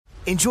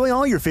Enjoy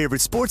all your favorite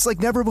sports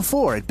like never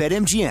before at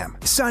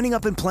BetMGM. Signing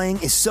up and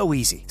playing is so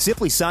easy.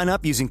 Simply sign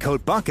up using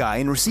code Buckeye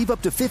and receive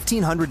up to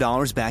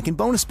 $1,500 back in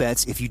bonus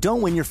bets if you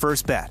don't win your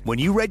first bet. When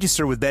you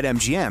register with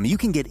BetMGM, you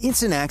can get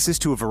instant access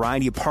to a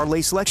variety of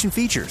parlay selection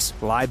features,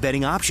 live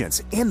betting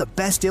options, and the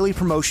best daily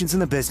promotions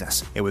in the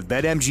business. And with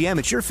BetMGM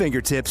at your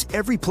fingertips,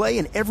 every play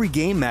and every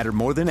game matter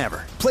more than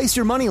ever. Place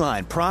your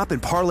moneyline, prop,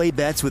 and parlay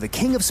bets with the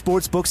king of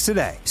sportsbooks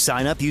today.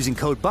 Sign up using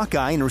code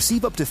Buckeye and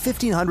receive up to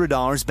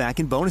 $1,500 back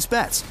in bonus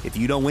bets if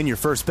you don't win your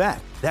first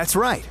bet. That's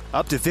right,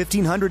 up to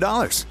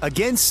 $1,500.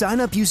 Again, sign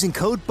up using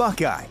code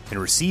Buckeye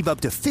and receive up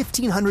to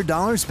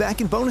 $1,500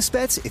 back in bonus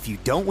bets if you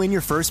don't win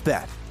your first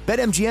bet.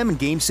 BetMGM and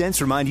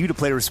GameSense remind you to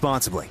play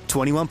responsibly.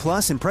 21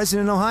 plus and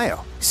present in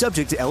Ohio.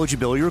 Subject to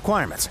eligibility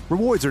requirements.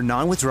 Rewards are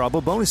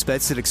non-withdrawable bonus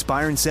bets that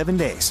expire in 7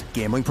 days.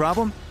 Gambling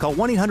problem? Call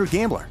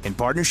 1-800-GAMBLER in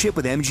partnership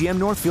with MGM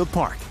Northfield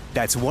Park.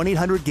 That's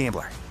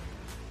 1-800-GAMBLER.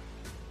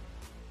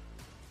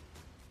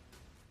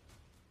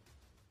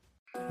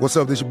 What's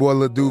up, this your boy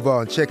Lil Duval,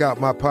 and check out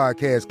my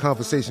podcast,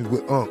 Conversations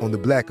with Unc, on the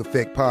Black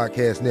Effect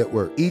Podcast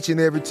Network. Each and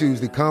every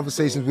Tuesday,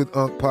 Conversations with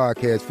Unc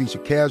podcast feature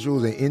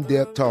casuals and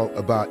in-depth talk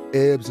about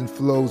ebbs and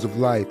flows of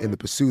life and the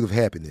pursuit of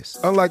happiness.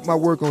 Unlike my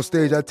work on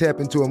stage, I tap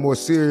into a more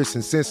serious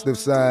and sensitive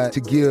side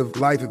to give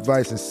life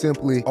advice and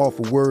simply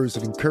offer words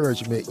of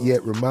encouragement,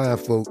 yet remind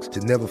folks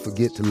to never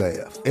forget to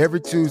laugh.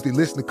 Every Tuesday,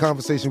 listen to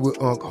Conversation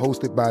with Unc,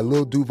 hosted by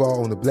Lil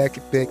Duval on the Black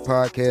Effect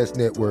Podcast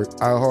Network,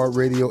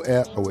 iHeartRadio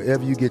app, or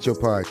wherever you get your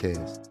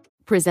podcasts.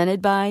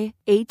 Presented by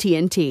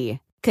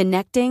AT&T.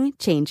 Connecting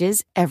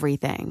changes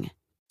everything.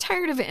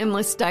 Tired of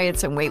endless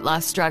diets and weight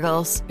loss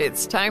struggles?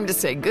 It's time to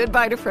say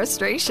goodbye to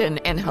frustration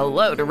and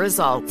hello to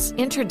results.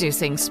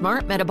 Introducing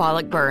Smart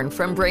Metabolic Burn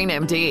from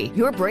BrainMD,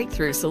 your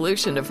breakthrough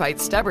solution to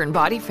fight stubborn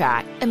body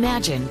fat.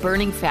 Imagine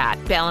burning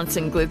fat,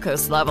 balancing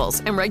glucose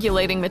levels, and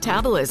regulating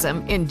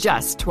metabolism in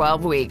just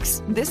 12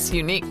 weeks. This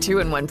unique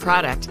 2-in-1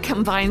 product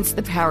combines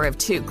the power of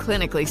 2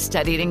 clinically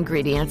studied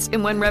ingredients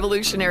in one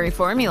revolutionary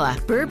formula.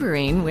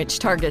 Berberine, which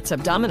targets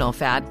abdominal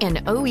fat,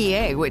 and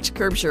OEA, which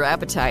curbs your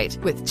appetite.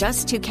 With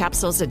just 2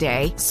 capsules a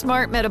day,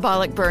 Smart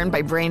Metabolic Burn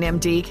by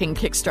BrainMD can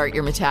kickstart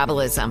your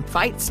metabolism,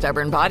 fight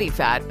stubborn body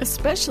fat,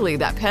 especially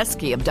that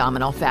pesky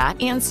abdominal fat,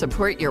 and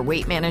support your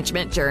weight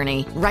management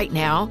journey. Right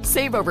now,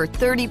 save over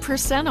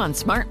 30% on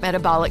Smart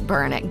Metabolic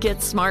Burn at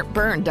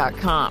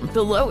GetSmartBurn.com.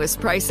 The lowest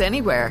price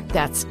anywhere.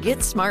 That's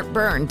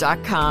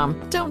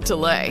GetSmartBurn.com. Don't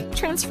delay.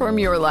 Transform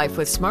your life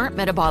with Smart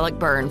Metabolic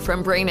Burn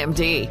from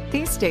BrainMD.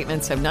 These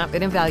statements have not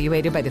been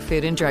evaluated by the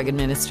Food and Drug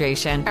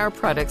Administration. Our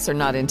products are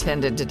not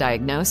intended to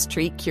diagnose,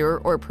 treat, cure,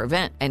 or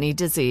prevent any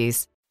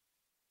disease.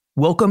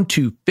 Welcome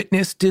to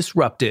Fitness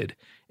Disrupted,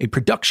 a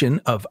production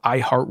of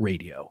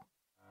iHeartRadio.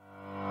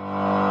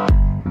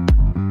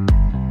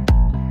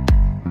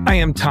 I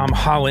am Tom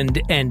Holland,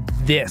 and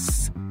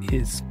this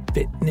is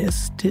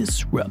Fitness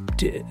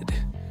Disrupted.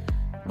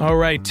 All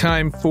right,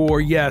 time for,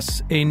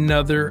 yes,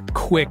 another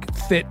quick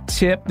fit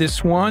tip.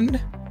 This one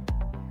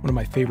of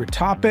my favorite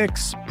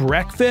topics,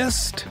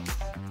 breakfast.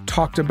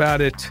 Talked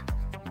about it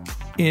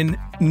in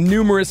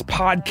numerous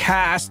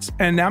podcasts,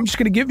 and now I'm just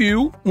going to give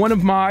you one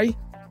of my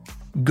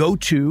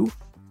go-to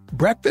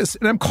breakfasts,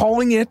 and I'm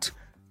calling it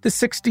the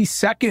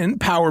 60-second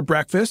power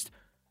breakfast,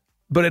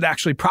 but it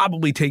actually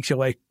probably takes you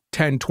like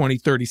 10, 20,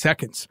 30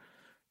 seconds,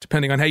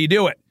 depending on how you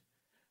do it.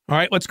 All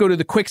right, let's go to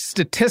the quick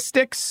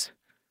statistics.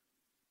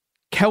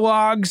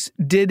 Kellogg's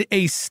did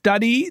a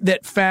study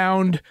that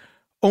found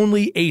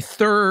only a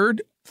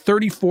third,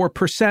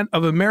 34%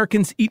 of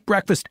Americans eat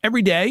breakfast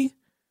every day,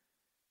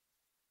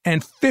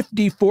 and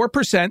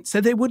 54%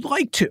 said they would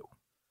like to.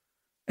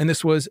 And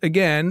this was,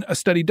 again, a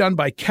study done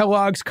by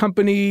Kellogg's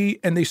Company,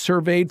 and they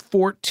surveyed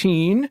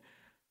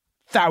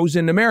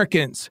 14,000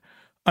 Americans.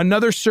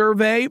 Another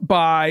survey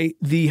by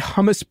the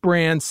hummus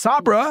brand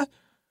Sabra,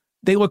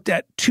 they looked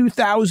at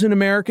 2,000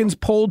 Americans,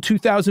 polled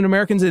 2,000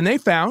 Americans, and they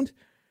found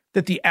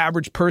that the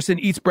average person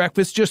eats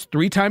breakfast just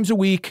 3 times a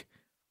week,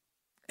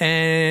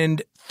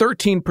 and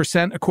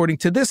 13%, according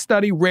to this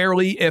study,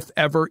 rarely, if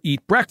ever,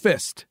 eat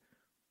breakfast.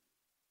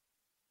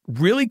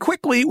 Really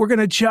quickly, we're going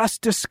to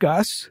just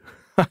discuss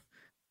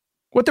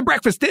what the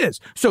breakfast is.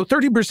 So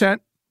 30%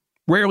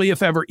 rarely,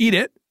 if ever, eat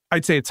it.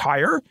 I'd say it's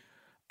higher.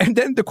 And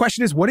then the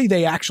question is, what are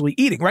they actually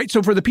eating, right?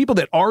 So for the people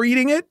that are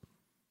eating it,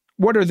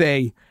 what are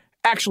they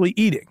actually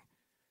eating?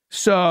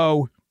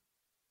 So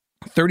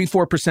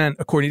 34%,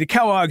 according to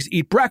Kellogg's,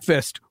 eat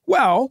breakfast.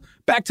 Well,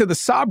 back to the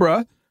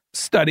Sabra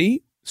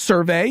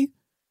survey,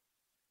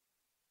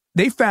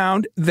 they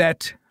found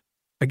that,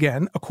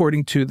 again,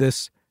 according to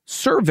this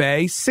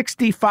survey,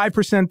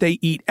 65% they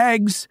eat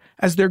eggs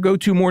as their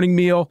go-to morning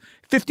meal,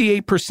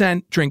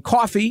 58% drink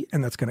coffee,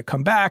 and that's going to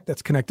come back.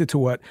 That's connected to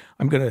what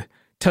I'm going to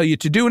tell you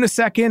to do in a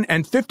second,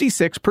 and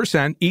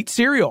 56% eat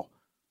cereal.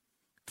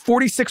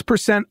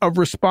 46% of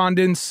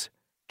respondents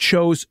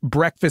chose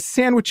breakfast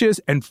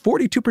sandwiches, and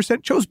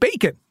 42% chose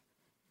bacon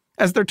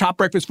as their top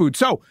breakfast food.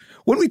 So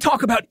when we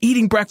talk about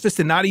eating breakfast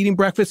and not eating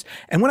breakfast,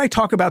 and when I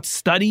talk about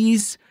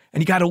studies,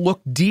 and you got to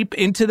look deep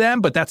into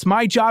them, but that's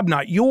my job,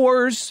 not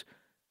yours.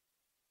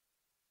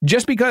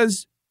 Just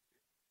because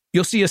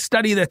You'll see a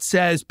study that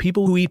says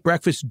people who eat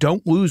breakfast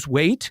don't lose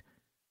weight.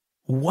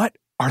 What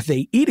are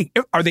they eating?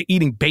 Are they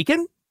eating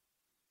bacon?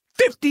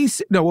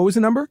 What was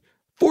the number?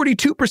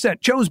 42%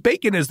 chose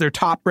bacon as their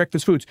top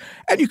breakfast foods.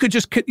 And you could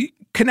just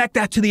connect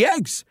that to the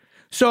eggs.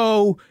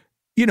 So,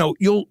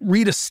 you'll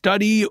read a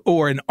study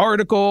or an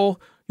article.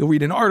 You'll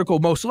read an article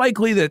most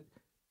likely that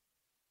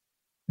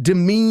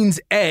demeans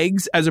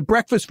eggs as a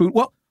breakfast food.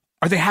 Well,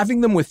 are they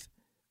having them with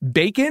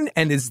bacon?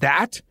 And is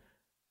that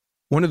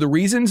one of the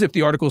reasons, if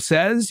the article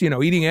says,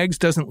 eating eggs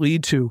doesn't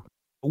lead to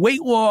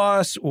weight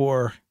loss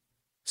or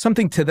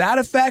something to that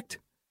effect?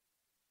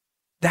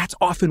 That's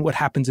often what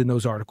happens in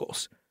those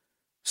articles.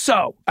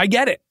 So I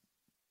get it.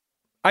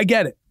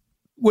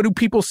 What do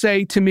people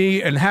say to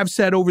me and have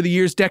said over the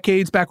years,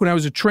 decades, back when I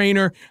was a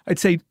trainer? I'd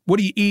say, what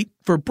do you eat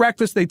for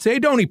breakfast? They'd say,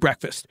 don't eat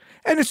breakfast.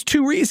 And it's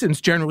two reasons,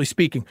 generally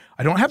speaking.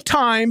 I don't have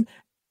time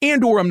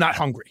and or I'm not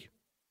hungry.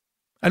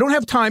 Well,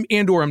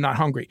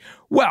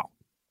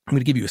 I'm going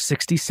to give you a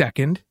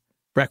 60-second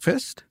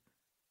breakfast,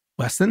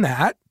 less than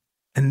that.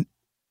 And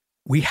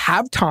we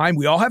have time.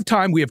 We all have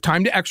time. We have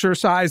time to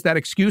exercise. That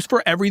excuse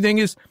for everything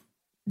is,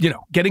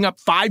 getting up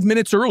 5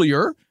 minutes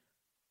earlier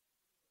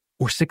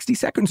or 60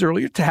 seconds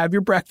earlier to have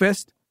your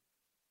breakfast.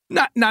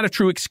 Not a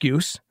true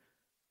excuse.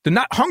 They're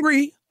not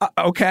hungry.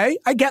 Okay,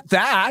 I get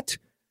that.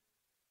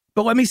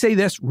 But let me say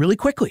this really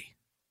quickly.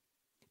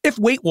 If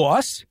weight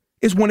loss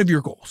is one of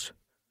your goals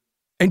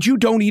and you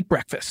don't eat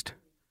breakfast,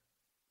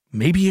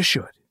 maybe you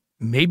should.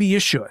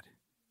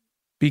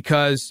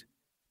 Because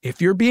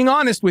if you're being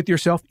honest with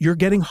yourself, you're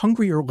getting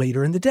hungrier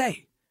later in the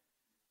day.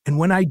 And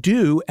when I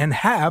do and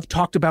have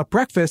talked about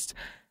breakfast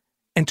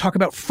and talk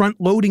about front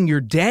loading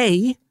your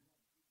day,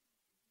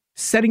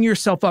 setting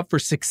yourself up for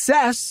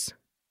success,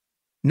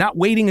 not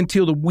waiting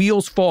until the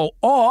wheels fall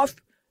off,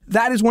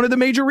 that is one of the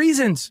major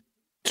reasons.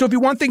 So if you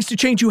want things to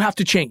change, you have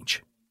to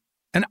change.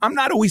 And I'm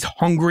not always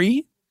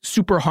hungry,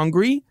 super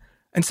hungry.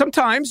 And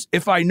sometimes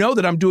if I know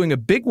that I'm doing a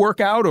big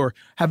workout or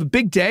have a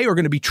big day or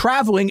going to be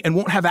traveling and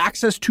won't have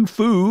access to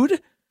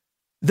food,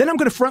 then I'm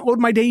going to front load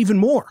my day even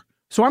more.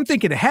 So I'm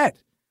thinking ahead.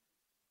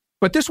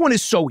 But this one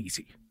is so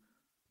easy.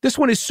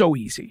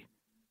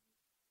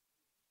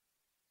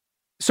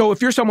 So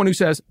if you're someone who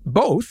says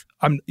both,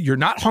 you're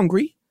not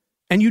hungry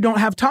and you don't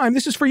have time,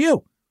 this is for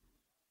you.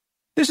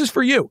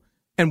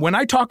 And when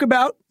I talk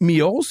about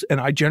meals,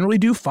 and I generally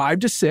do 5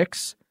 to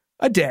 6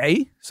 a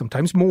day,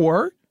 sometimes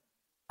more,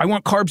 I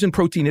want carbs and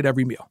protein at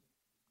every meal.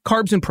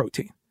 Carbs and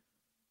protein.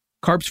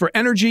 Carbs for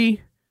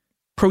energy,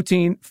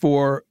 protein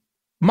for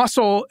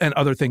muscle, and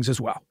other things as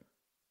well.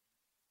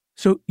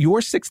 So your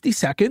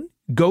 60-second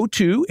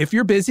go-to, if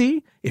you're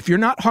busy, if you're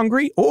not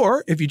hungry,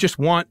 or if you just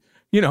want,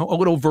 a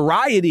little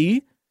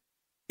variety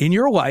in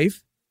your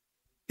life,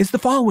 is the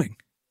following.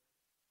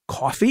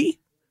 Coffee,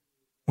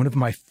 one of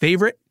my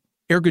favorite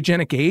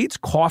ergogenic aids,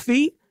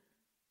 coffee,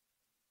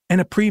 and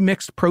a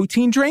pre-mixed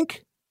protein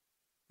drink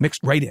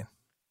mixed right in.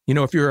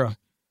 If you're a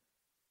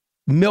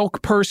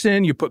milk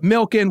person, you put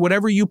milk in,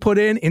 whatever you put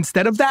in.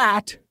 Instead of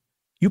that,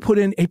 you put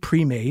in a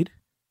pre-made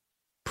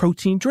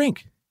protein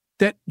drink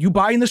that you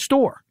buy in the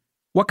store.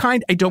 What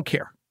kind? I don't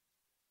care.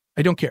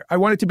 I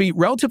want it to be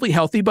relatively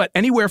healthy, but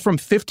anywhere from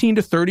 15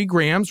 to 30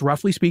 grams,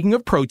 roughly speaking,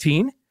 of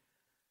protein.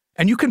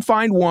 And you can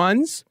find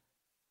ones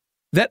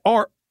that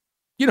are,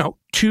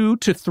 2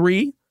 to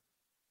 3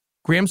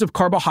 grams of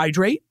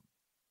carbohydrate.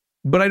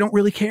 But I don't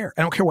really care.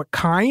 I don't care what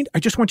kind. I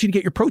just want you to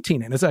get your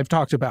protein in, as I've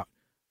talked about.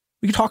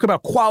 We can talk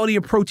about quality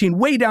of protein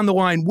way down the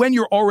line when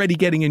you're already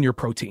getting in your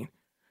protein.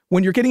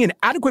 When you're getting an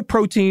adequate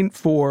protein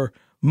for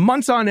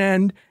months on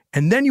end,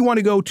 and then you want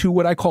to go to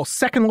what I call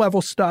second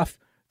level stuff,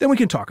 then we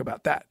can talk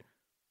about that.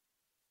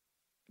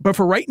 But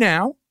for right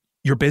now,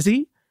 you're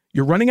busy.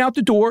 You're running out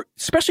the door,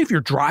 especially if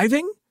you're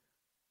driving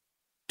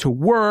to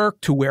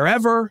work, to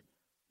wherever.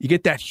 You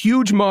get that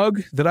huge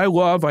mug that I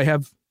love. I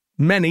have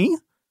many.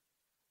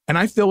 And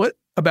I fill it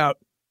about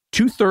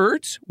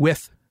 2/3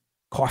 with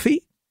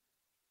coffee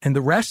and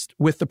the rest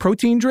with the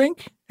protein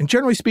drink. And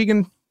generally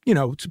speaking,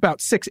 it's about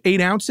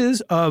 6-8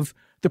 ounces of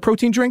the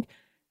protein drink.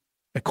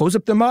 I close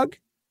up the mug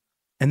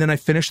and then I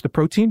finish the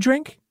protein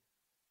drink.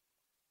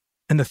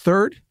 And the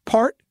third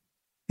part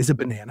is a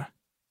banana.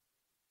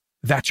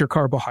 That's your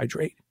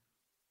carbohydrate.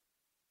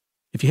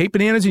 If you hate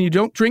bananas and you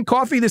don't drink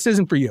coffee, this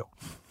isn't for you.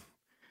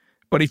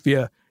 But if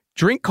you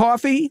drink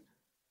coffee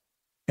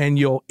and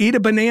you'll eat a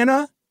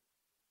banana,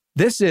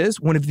 this is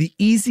one of the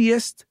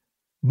easiest,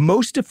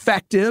 most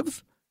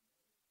effective,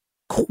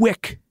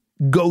 quick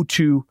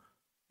go-to,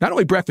 not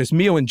only breakfast,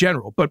 meal in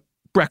general, but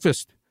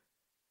breakfast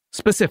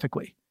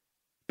specifically.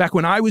 Back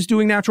when I was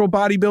doing natural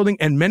bodybuilding,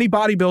 and many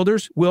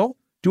bodybuilders will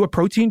do a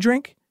protein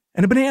drink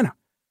and a banana,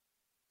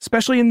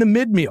 especially in the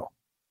mid-meal,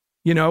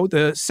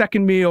 the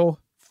second meal,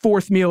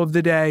 fourth meal of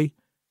the day.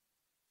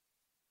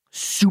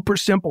 Super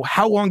simple.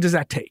 How long does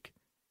that take?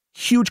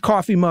 Huge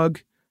coffee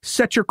mug,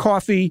 set your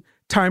coffee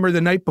timer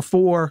the night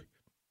before,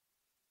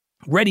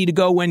 ready to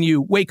go when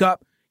you wake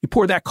up. You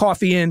pour that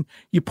coffee in,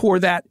 you pour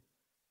that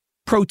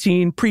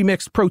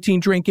pre-mixed protein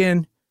drink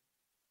in,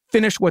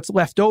 finish what's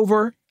left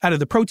over out of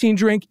the protein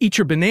drink, eat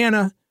your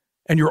banana,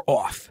 and you're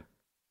off.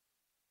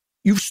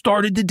 You've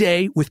started the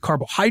day with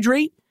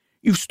carbohydrate.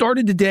 You've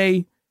started the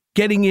day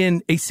getting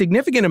in a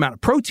significant amount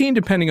of protein,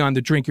 depending on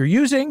the drink you're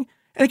using.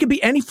 And it can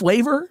be any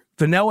flavor,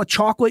 vanilla,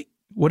 chocolate,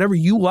 whatever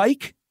you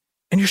like.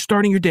 And you're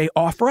starting your day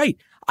off right.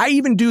 I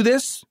even do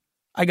this.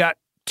 I got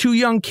 2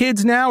 young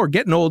kids now, or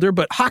getting older,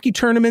 but hockey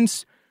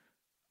tournaments,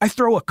 I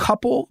throw a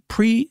couple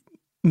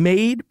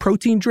pre-made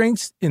protein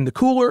drinks in the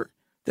cooler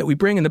that we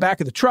bring in the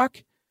back of the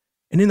truck.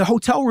 And in the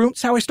hotel room,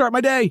 it's how I start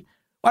my day.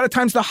 A lot of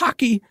times the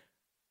hockey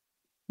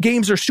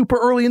games are super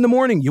early in the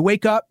morning. You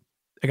wake up,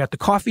 I got the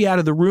coffee out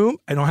of the room.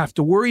 I don't have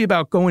to worry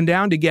about going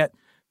down to get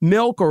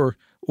milk or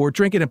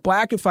drinking it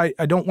black if I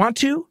don't want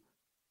to.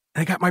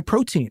 And I got my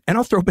protein. And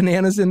I'll throw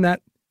bananas in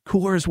that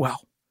cooler as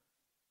well.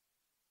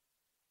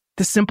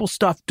 The simple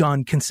stuff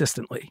done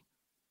consistently.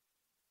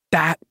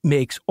 That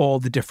makes all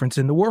the difference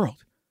in the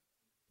world.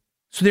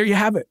 So there you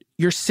have it.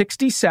 Your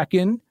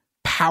 60-second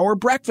power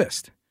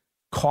breakfast.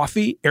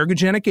 Coffee,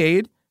 ergogenic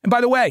aid. And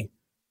by the way,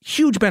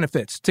 huge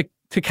benefits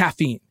to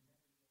caffeine,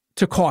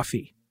 to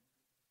coffee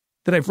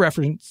that I've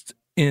referenced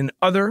in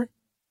other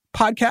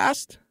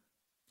podcasts,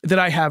 that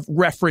I have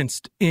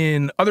referenced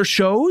in other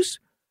shows,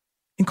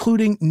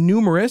 including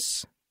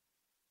numerous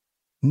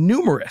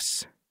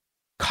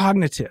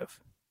cognitive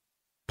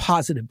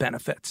positive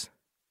benefits.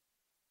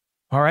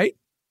 All right?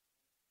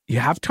 You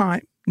have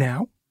time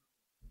now.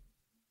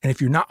 And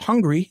if you're not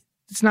hungry,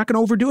 it's not going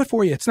to overdo it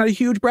for you. It's not a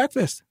huge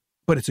breakfast,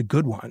 but it's a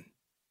good one.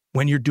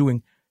 When you're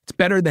doing, it's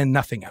better than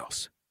nothing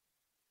else.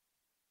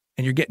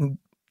 And you're getting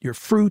your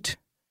fruit,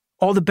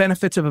 all the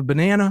benefits of a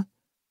banana.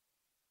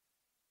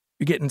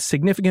 You're getting a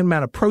significant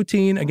amount of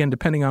protein, again,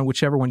 depending on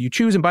whichever one you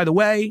choose. And by the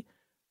way,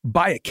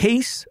 buy a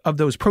case of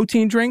those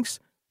protein drinks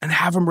and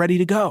have them ready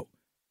to go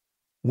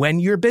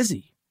when you're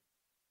busy,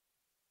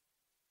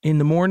 in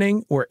the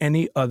morning or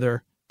any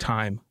other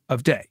time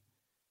of day.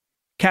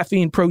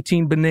 Caffeine,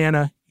 protein,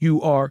 banana,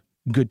 you are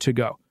good to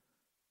go.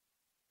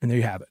 And there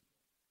you have it.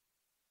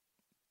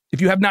 If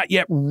you have not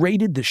yet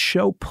rated the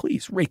show,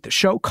 please rate the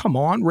show. Come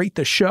on, rate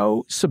the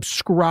show.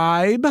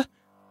 Subscribe. You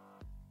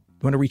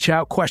want to reach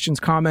out, questions,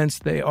 comments,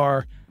 they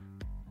are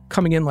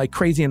coming in like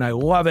crazy, and I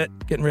love it.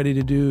 Getting ready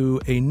to do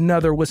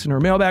another listener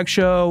mailbag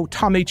show.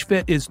 Tom H.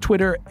 Fit is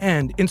Twitter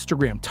and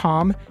Instagram.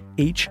 Tom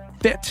H.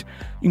 Fit.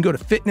 You can go to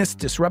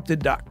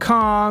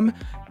fitnessdisrupted.com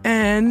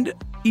and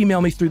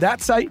email me through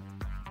that site.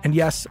 And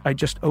yes, I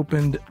just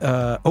opened,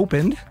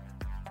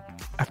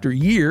 after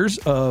years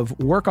of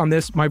work on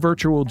this, my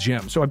virtual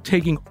gym. So I'm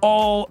taking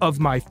all of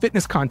my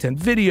fitness content,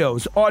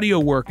 videos,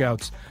 audio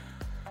workouts,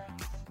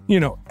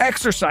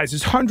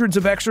 exercises, hundreds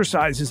of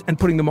exercises, and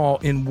putting them all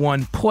in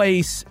one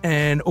place.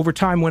 And over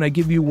time, when I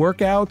give you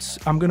workouts,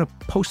 I'm going to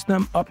post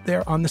them up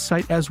there on the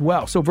site as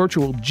well. So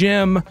virtual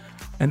gym,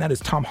 and that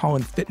is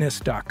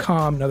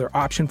TomHollandFitness.com, another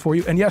option for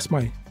you. And yes,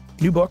 my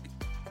new book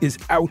is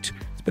out.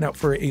 It's been out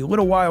for a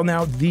little while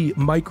now, The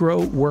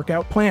Micro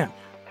Workout Plan,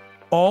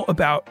 all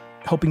about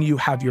helping you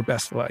have your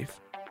best life.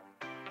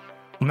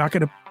 I'm not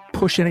going to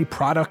push any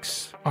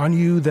products on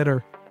you that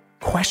are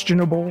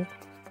questionable.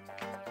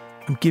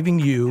 I'm giving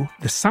you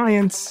the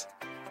science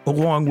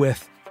along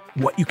with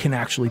what you can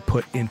actually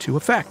put into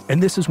effect.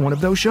 And this is one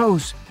of those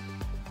shows.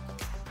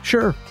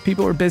 Sure,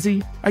 people are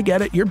busy. I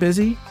get it. You're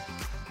busy.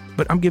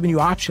 But I'm giving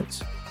you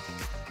options,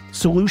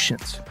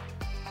 solutions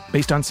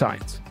based on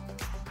science.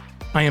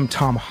 I am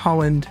Tom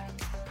Holland.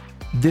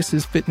 This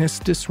is Fitness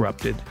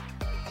Disrupted.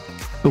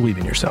 Believe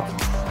in yourself.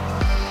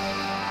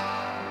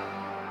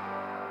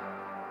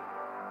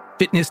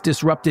 Fitness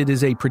Disrupted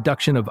is a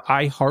production of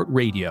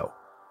iHeartRadio.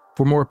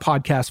 For more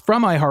podcasts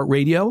from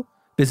iHeartRadio,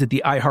 visit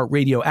the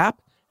iHeartRadio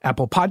app,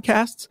 Apple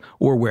Podcasts,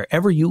 or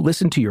wherever you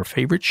listen to your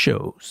favorite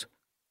shows.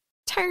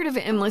 Tired of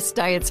endless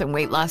diets and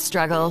weight loss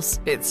struggles?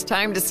 It's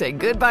time to say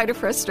goodbye to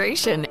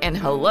frustration and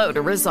hello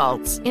to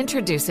results.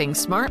 Introducing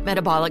Smart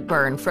Metabolic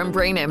Burn from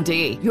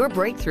BrainMD, your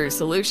breakthrough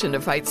solution to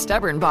fight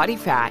stubborn body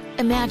fat.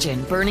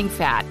 Imagine burning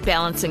fat,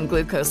 balancing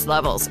glucose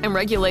levels, and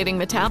regulating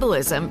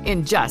metabolism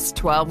in just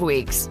 12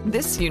 weeks.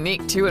 This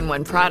unique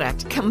 2-in-1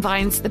 product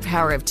combines the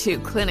power of 2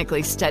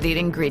 clinically studied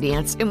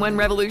ingredients in one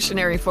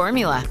revolutionary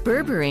formula.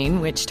 Berberine,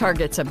 which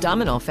targets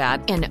abdominal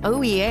fat, and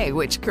OEA,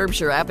 which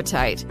curbs your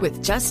appetite.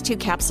 With just 2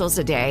 capsules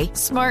a day,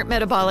 Smart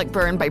Metabolic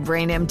Burn by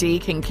BrainMD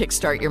can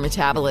kickstart your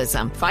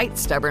metabolism, fight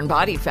stubborn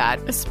body fat,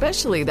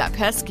 especially that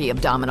pesky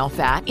abdominal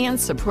fat, and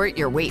support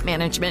your weight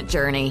management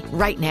journey.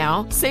 Right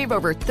now, save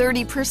over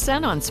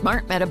 30% on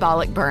Smart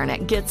Metabolic Burn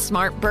at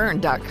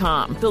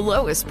GetSmartBurn.com. The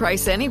lowest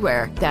price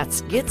anywhere.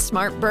 That's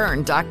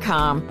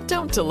GetSmartBurn.com.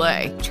 Don't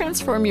delay.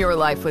 Transform your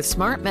life with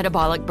Smart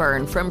Metabolic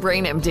Burn from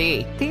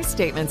BrainMD. These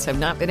statements have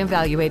not been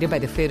evaluated by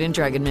the Food and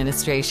Drug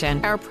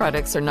Administration. Our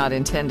products are not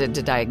intended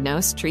to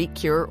diagnose, treat,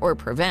 cure, or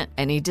prevent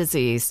any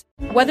disease.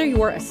 Whether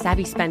you're a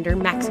savvy spender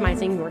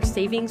maximizing your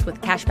savings with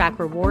cashback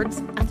rewards,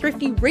 a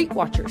thrifty rate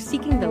watcher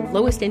seeking the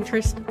lowest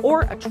interest,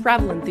 or a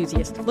travel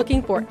enthusiast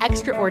looking for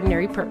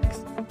extraordinary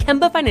perks,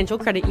 Kemba Financial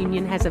Credit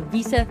Union has a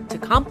visa to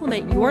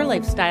complement your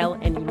lifestyle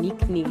and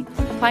unique needs.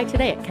 Apply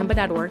today at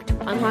Kemba.org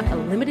to unlock a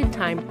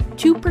limited-time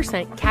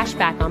 2% cash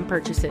back on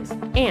purchases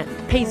and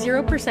pay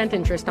 0%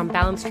 interest on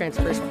balance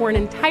transfers for an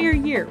entire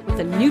year with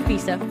a new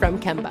visa from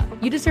Kemba.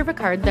 You deserve a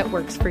card that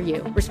works for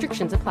you.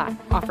 Restrictions apply.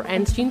 Offer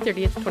ends June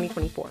 30th,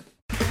 2024.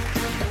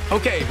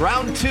 Okay,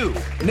 round two.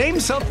 Name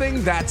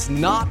something that's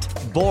not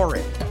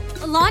boring.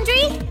 A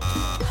laundry?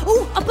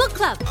 Ooh, a book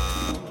club.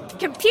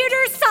 Computer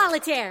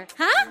solitaire,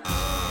 huh?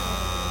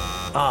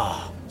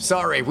 Ah,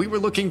 sorry, we were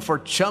looking for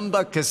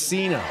Chumba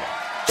Casino.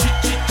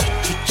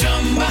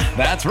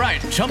 That's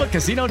right,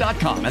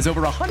 ChumbaCasino.com has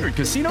over 100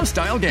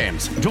 casino-style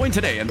games. Join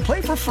today and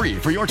play for free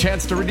for your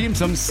chance to redeem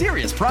some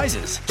serious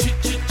prizes.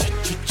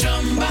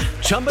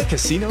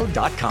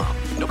 ChumbaCasino.com.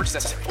 No purchase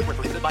necessary. Void where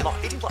prohibited by law.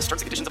 18+ terms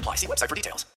and conditions apply. See website for details.